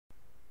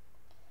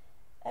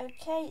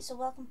Okay, so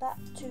welcome back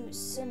to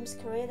Sims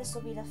Career. This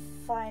will be the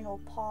final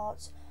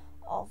part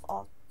of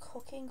our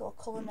cooking or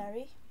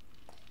culinary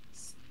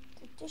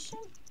edition.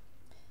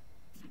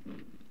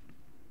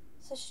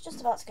 So she's just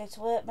about to go to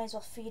work, may as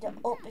well feed her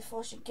up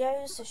before she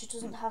goes so she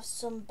doesn't have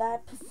some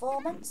bad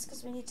performance,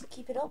 because we need to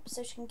keep it up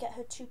so she can get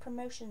her 2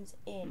 promotions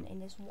in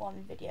this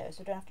one video so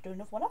we don't have to do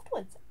another one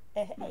afterwards.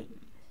 Hey.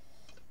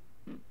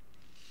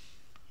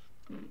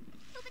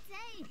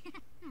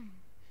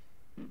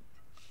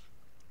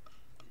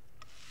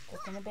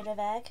 Cooking a bit of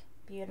egg,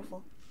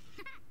 beautiful.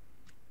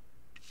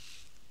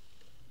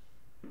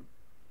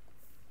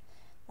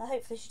 Now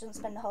hopefully she doesn't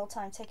spend the whole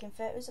time taking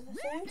photos of her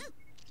food.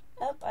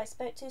 Oh, I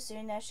spoke too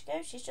soon, there she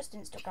goes, she's just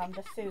Instagrammed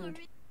her food.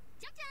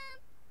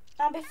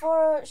 And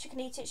before she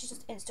can eat it, she's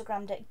just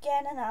Instagrammed it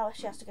again, and now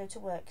she has to go to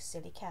work,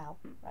 silly cow.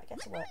 Right,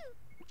 get to work.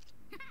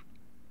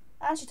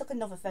 And she took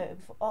another photo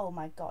before, oh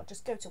my god,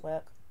 just go to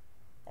work.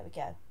 There we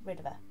go, rid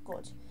of her,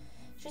 good.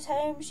 She's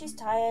home, she's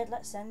tired,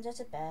 let's send her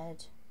to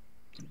bed.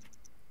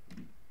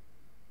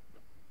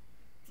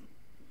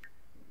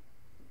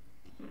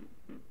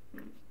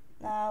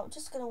 Now,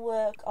 just going to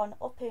work on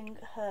upping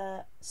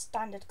her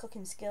standard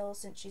cooking skills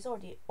since she's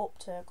already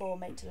upped her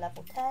gourmet to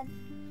level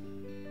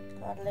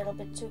 10. Got a little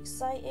bit too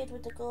excited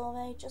with the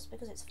gourmet just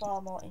because it's far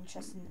more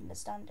interesting than the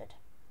standard.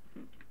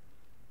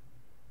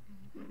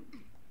 I'm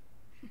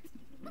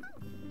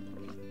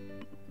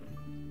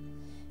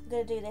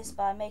going to do this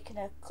by making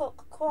her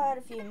cook quite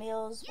a few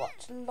meals,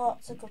 watch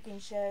lots of cooking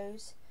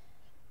shows,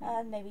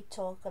 and maybe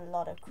talk a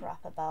lot of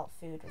crap about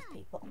food with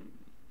people.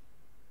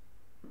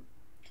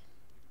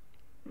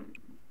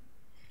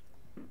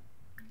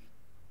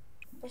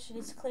 But she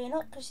needs to clean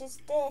up because she's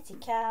a dirty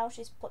cow.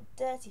 She's put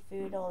dirty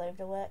food all over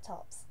the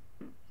worktops.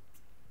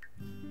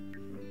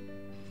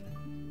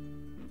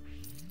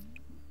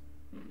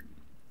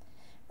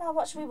 Now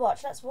what should we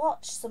watch? Let's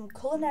watch some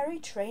culinary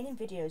training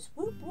videos.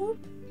 Whoop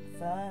whoop.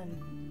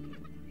 Fun.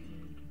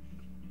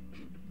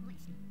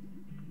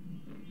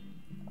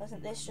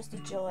 Wasn't this just a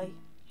joy?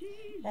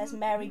 There's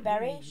Mary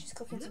Berry. She's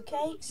cooking some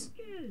cakes.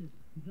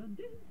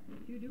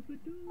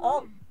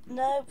 Oh,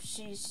 no,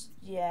 she's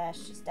dead.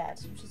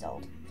 She's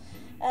old.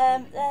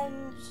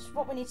 Then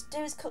what we need to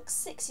do is cook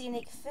 6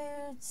 unique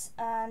foods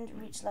and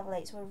reach level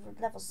 8. So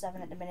we're level 7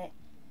 at the minute.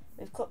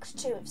 We've cooked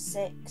 2 of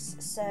 6,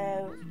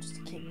 so just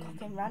to keep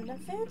cooking random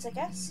foods, I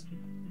guess.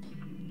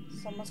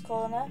 Someone's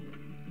calling her.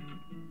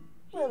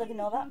 We'll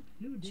ignore that.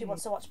 She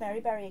wants to watch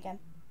Mary Berry again.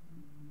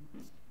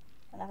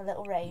 And have a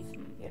little rave.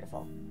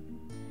 Beautiful.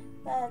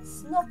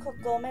 Let's not cook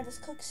gourmet, let's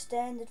cook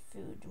standard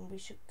food. And we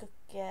should cook,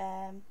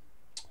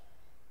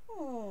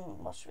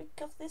 what should we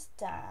cook this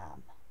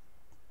time?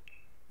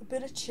 A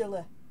bit of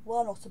chilli.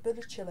 Why not a bit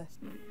of chilli?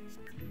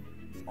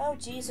 Oh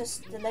Jesus,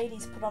 the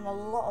lady's put on a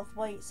lot of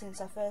weight since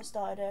I first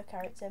started her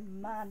character.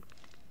 Man,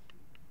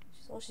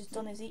 all she's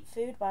done is eat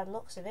food by the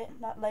looks of it.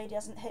 That lady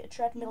hasn't hit a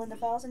treadmill in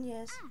 1,000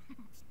 years.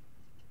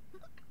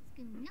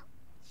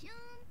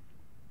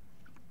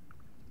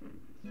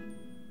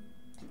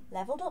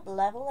 Leveled up,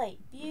 level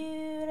 8.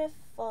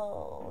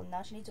 Beautiful.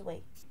 Now she needs a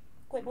wee.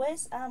 Quick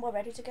whiz, and we're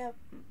ready to go.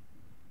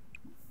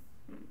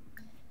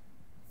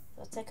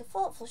 We'll take a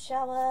thoughtful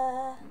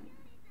shower.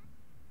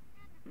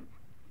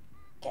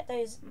 Get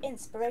those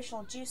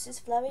inspirational juices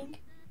flowing.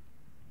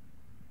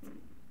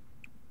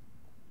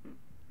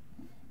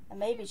 And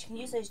maybe she can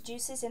use those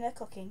juices in her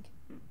cooking.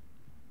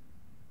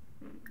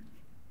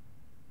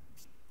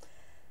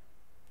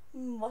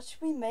 What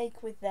should we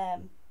make with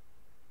them?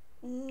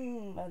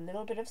 A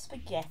little bit of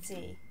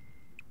spaghetti.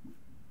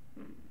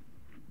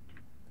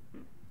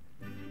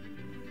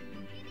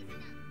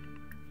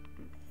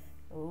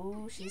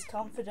 Oh, she's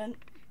confident.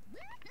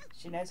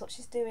 She knows what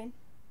she's doing.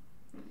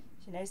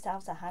 She knows how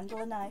to handle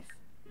a knife.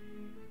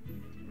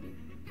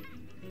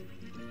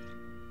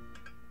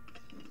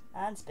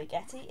 And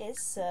spaghetti is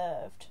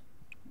served.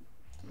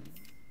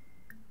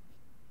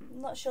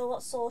 I'm not sure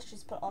what sauce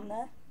she's put on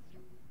there.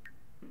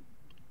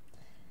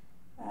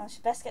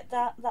 She'd best get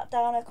that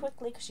down her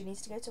quickly because she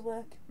needs to go to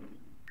work.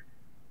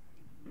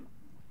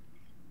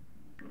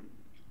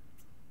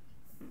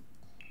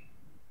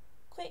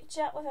 Quick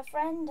chat with a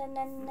friend and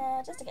then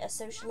just to get a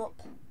social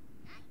up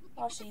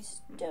while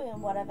she's doing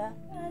whatever.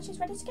 She's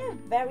ready to go.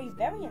 Very,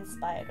 very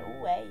inspired.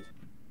 Away.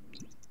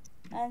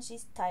 And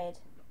she's tired.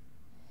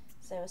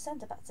 So we'll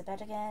send her back to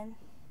bed again.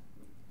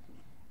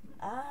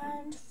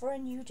 And for a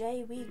new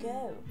day we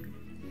go.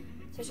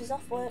 So she's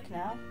off work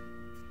now.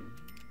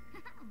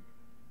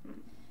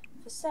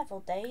 For several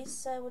days,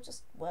 so we'll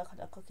just work on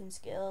her cooking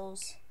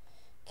skills,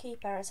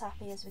 keep her as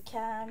happy as we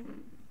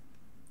can,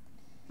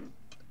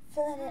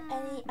 fill in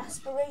any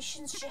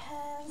aspirations she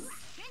has.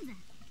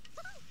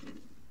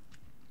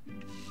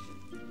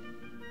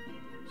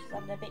 She's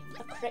having a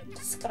quick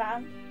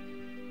scran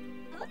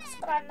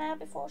now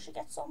before she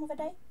gets on with her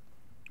day.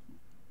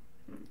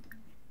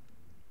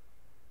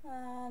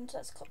 And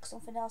let's cook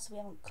something else we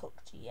haven't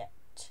cooked yet.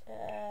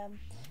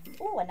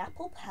 Oh, an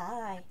apple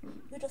pie.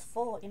 Who'd have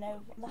thought, you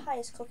know, the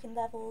highest cooking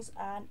levels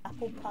and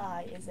apple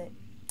pie, is it?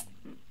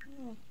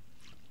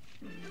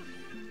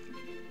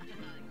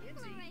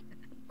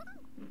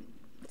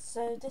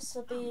 So this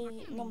will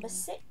be number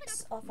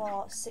 6 of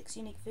our 6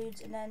 unique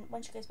foods, and then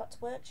when she goes back to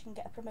work she can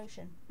get a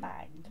promotion.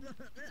 Bang.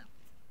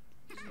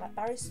 Right,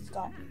 Barry's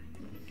gone.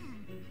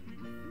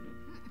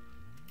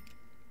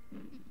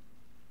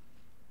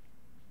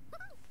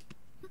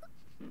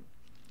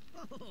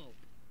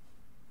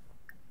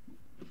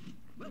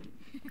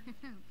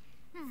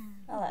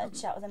 I'll let her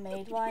chat with the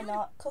maid, why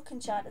not? Cook and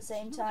chat at the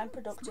same time,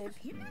 productive.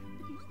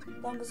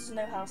 As long as there's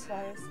no house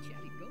fires.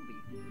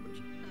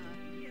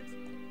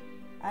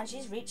 And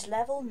she's reached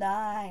level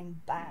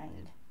 9.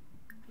 Bang.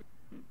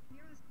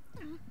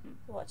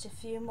 Watch a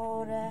few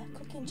more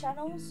cooking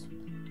channels.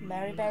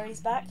 Mary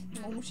Berry's back.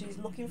 Oh, she's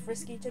looking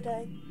frisky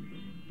today.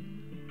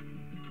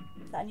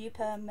 Is that a new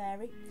perm,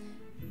 Mary?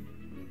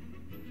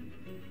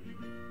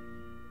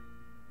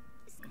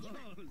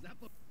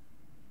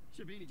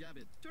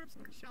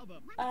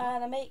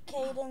 And I make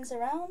cadence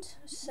around,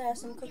 share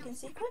some cooking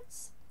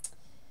secrets,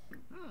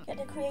 get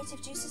the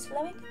creative juices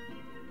flowing,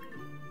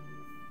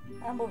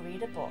 and we'll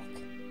read a book.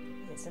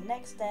 It's the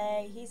next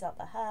day, he's at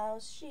the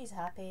house, she's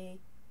happy,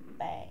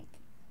 bang.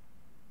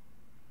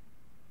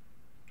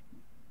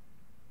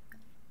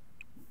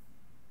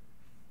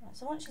 Right,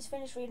 so once she's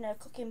finished reading her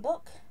cooking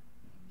book,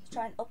 she's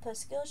trying to up her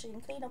skills, she can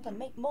clean up and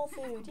make more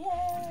food.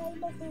 Yay,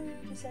 more food,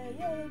 you say,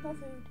 yay, more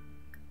food.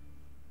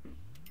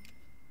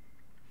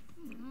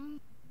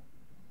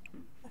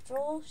 After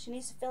all, she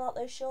needs to fill out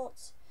those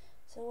shorts.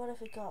 So what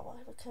have we got?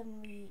 What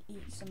can we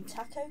eat? Some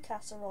taco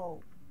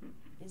casserole.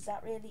 Is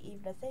that really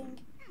even a thing?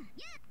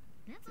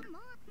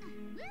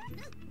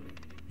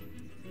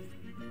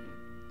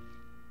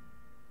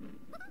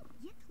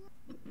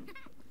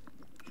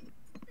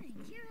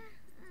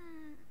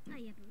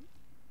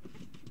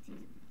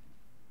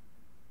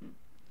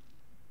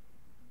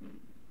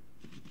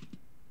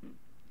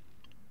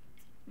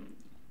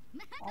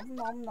 Nom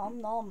nom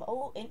nom nom.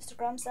 Oh,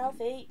 Instagram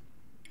selfie.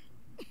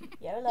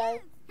 YOLO.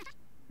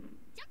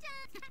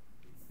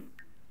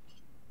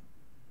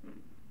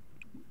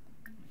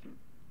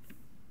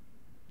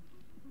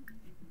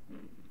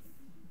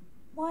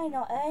 Why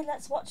not, eh?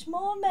 Let's watch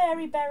more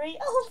Mary Berry.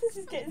 Oh, this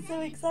is getting so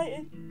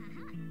exciting.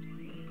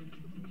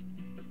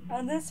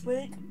 And this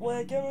week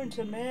we're going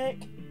to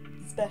make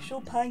special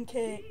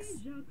pancakes.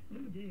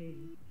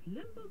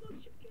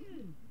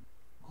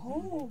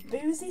 Oh,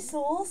 boozy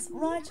sauce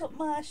right up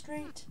my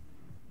street.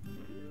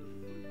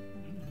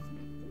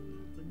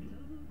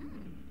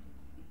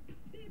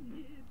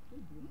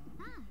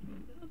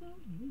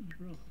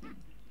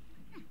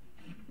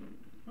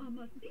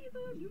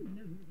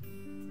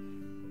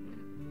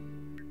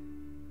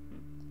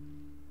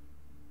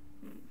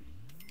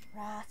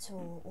 Right,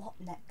 oh, what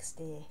next,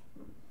 dear?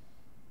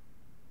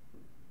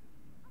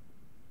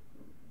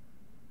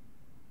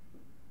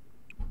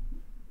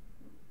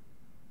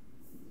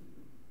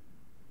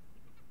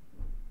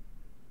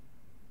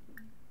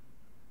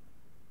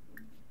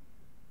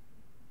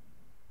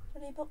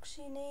 Any books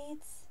she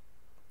needs?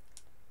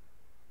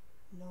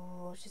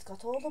 No, she's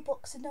got all the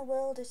books in the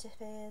world, it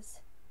appears.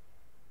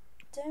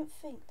 Don't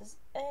think there's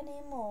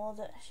any more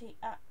that she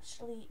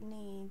actually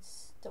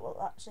needs that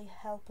will actually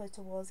help her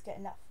towards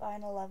getting that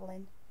final level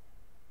in.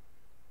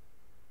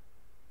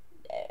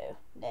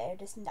 No,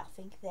 there's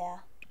nothing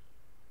there.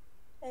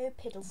 Oh,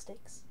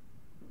 piddlesticks.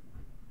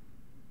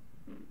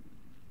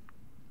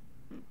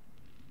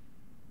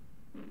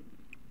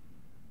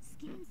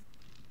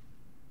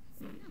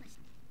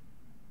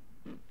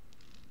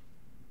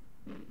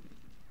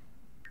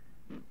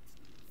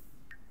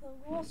 So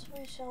what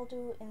we shall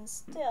do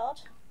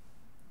instead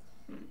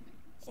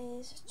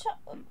is chat.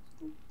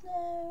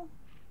 No.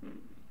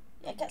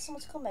 Yeah, get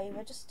someone to come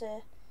over just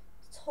to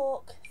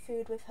talk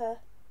food with her.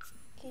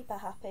 Keep her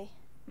happy.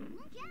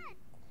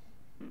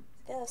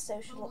 Get her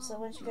social up so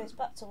when she goes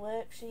back to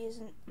work she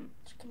isn't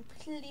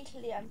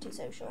completely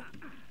antisocial.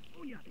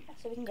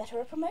 So we can get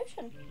her a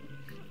promotion.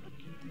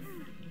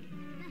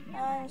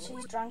 And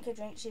she's drank a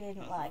drink she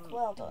didn't like.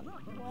 Well done.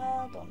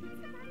 Well done.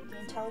 The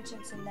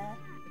intelligence in there.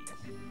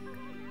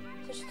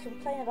 So she can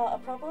complain about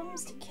her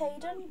problems to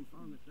Caden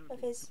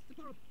with his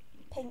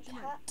pink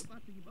hat.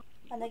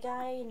 And the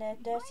guy in a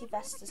dirty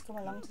vest has come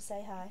along to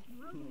say hi.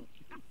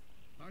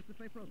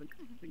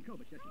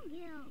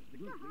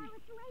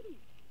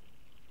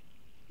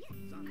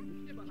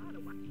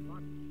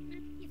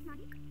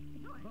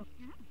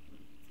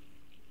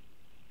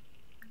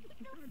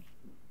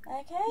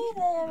 Okay,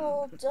 they're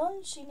all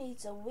done. She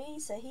needs a wee,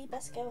 so he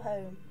best go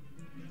home.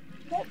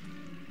 Nope.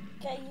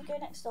 Okay, you go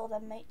next door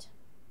then, mate.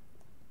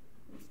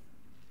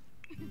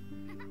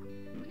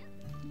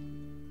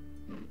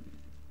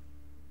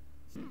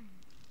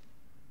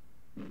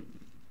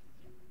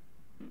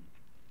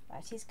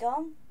 Right, he's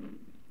gone.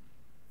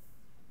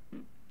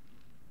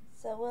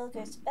 So we'll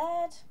go to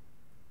bed.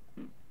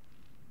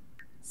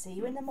 See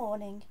you in the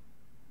morning.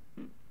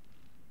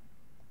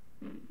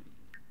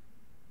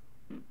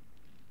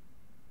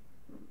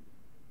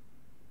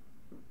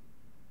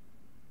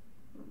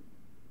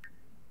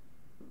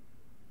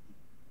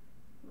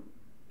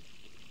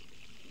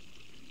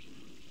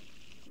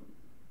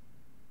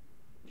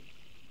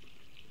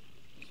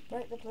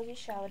 Broke the bloody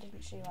shower,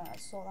 didn't she? Right,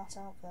 let's sort that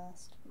out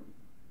first.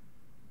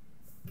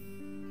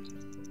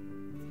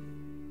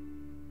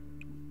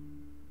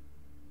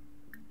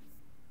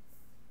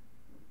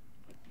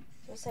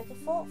 So let's take a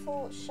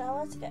thoughtful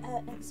shower to get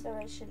her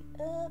inspiration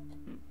up.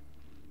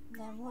 And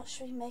then what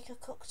should we make her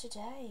cook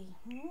today?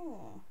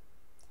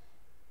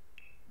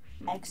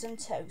 Eggs and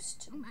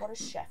toast. What a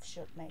chef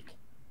should make.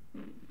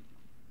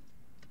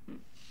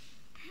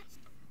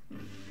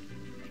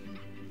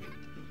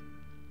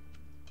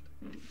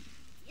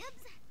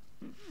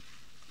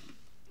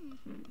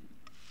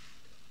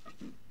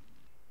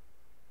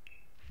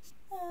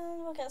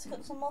 And we'll get to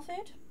cook some more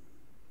food.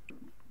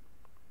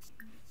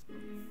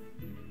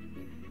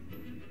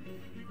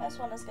 First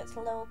one, let's get to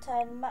level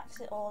 10, max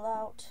it all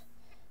out.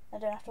 I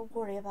don't have to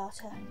worry about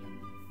her.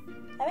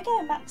 There we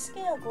go, max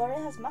skill. Gloria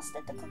has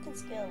mastered the cooking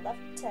skill,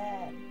 level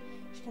 10.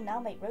 She can now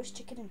make roast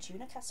chicken and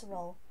tuna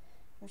casserole.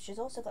 And she's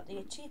also got the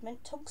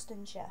achievement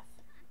Tungsten Chef.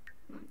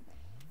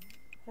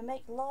 If we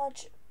make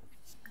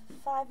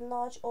 5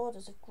 large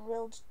orders of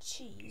grilled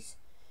cheese,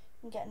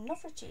 we can get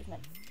another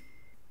achievement.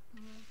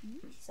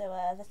 So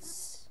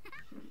that's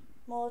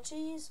more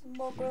cheese,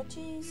 more grilled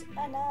cheese,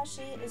 and now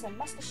she is a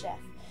master chef.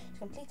 She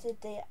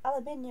completed the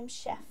aluminium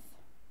chef.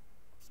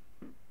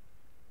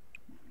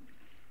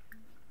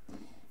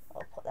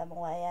 I'll put them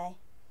away, eh?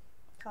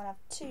 Can't have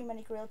too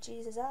many grilled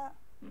cheeses out.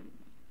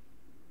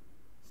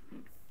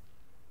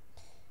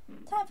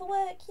 Time for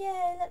work,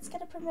 yay, let's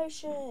get a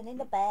promotion. In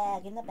the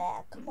bag,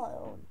 come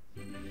on.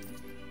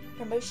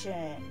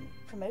 Promotion,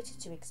 promoted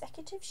to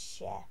executive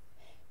chef.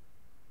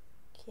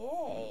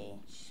 Okay,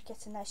 she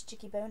gets a nice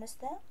cheeky bonus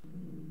there.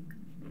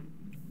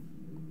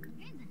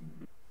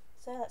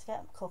 So let's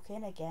get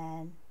cooking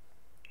again.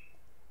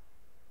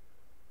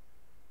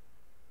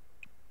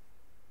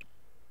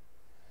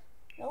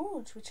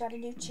 Oh, should we try the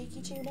new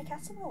cheeky tuna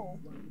casserole?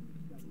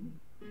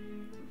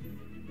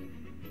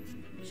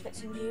 She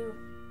gets a new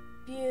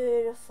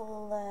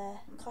beautiful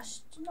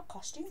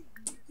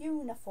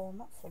uniform,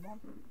 that's the one.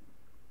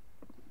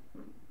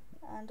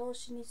 And all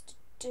she needs to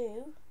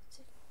do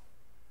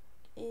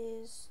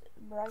is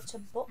write a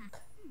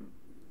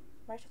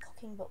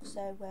cooking book,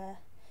 so we're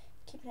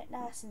keeping it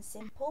nice and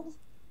simple.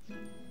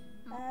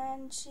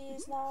 And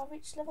she's now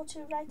reached level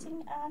 2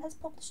 writing and has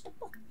published a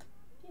book.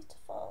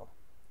 Beautiful.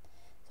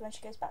 So when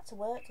she goes back to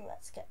work,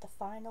 let's get the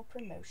final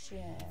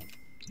promotion.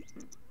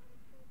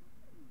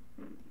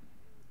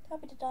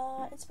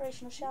 Da-da-da,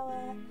 inspirational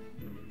shower.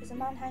 There's a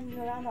man hanging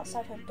around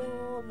outside her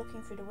door,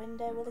 looking through the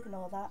window. We'll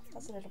ignore that,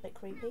 that's a little bit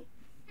creepy.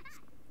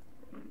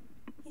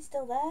 He's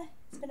still there.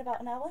 It's been about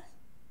an hour.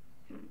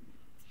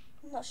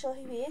 I'm not sure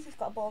who he is. He's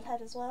got a bald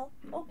head as well.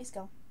 Oh, he's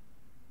gone.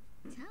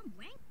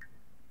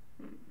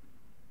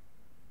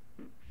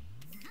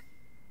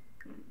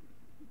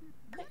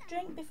 Quick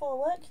drink before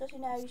work, because you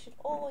know you should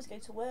always go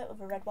to work with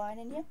a red wine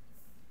in you.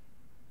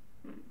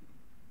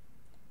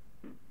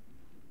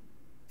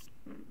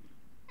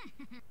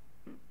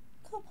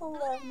 Couple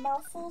of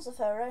mouthfuls of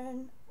her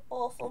own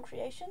awful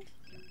creation.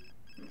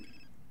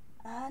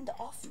 And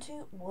off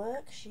to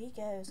work she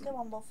goes. Go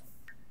on, love.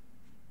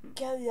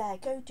 Go there.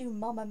 Go do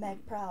Mama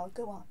Meg proud.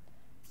 Go on.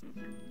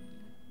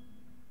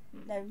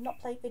 No, not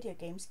play video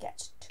games.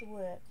 Get to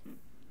work.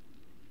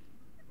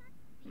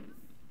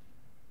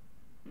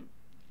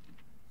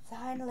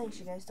 Finally,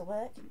 she goes to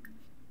work.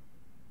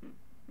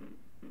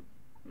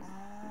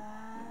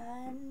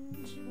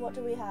 And what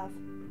do we have?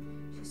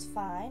 She's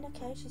fine.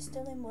 Okay, she's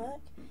still in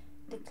work.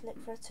 Did click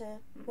for her to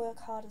work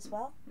hard as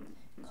well.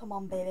 Come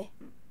on, baby.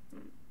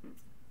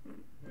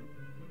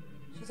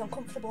 She's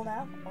uncomfortable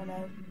now. Oh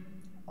no.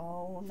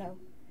 Oh no.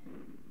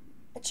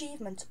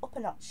 Achievement up a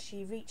notch.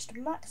 She reached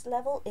max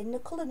level in the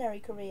culinary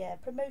career.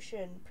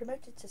 Promotion.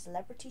 Promoted to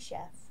celebrity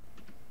chef.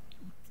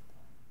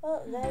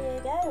 Well, there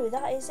you go.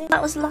 That is it.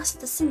 That was the last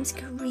of the Sims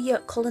Career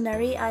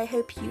Culinary. I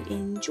hope you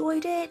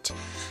enjoyed it.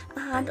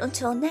 And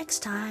until next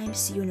time,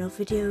 see you in a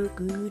video.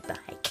 Goodbye.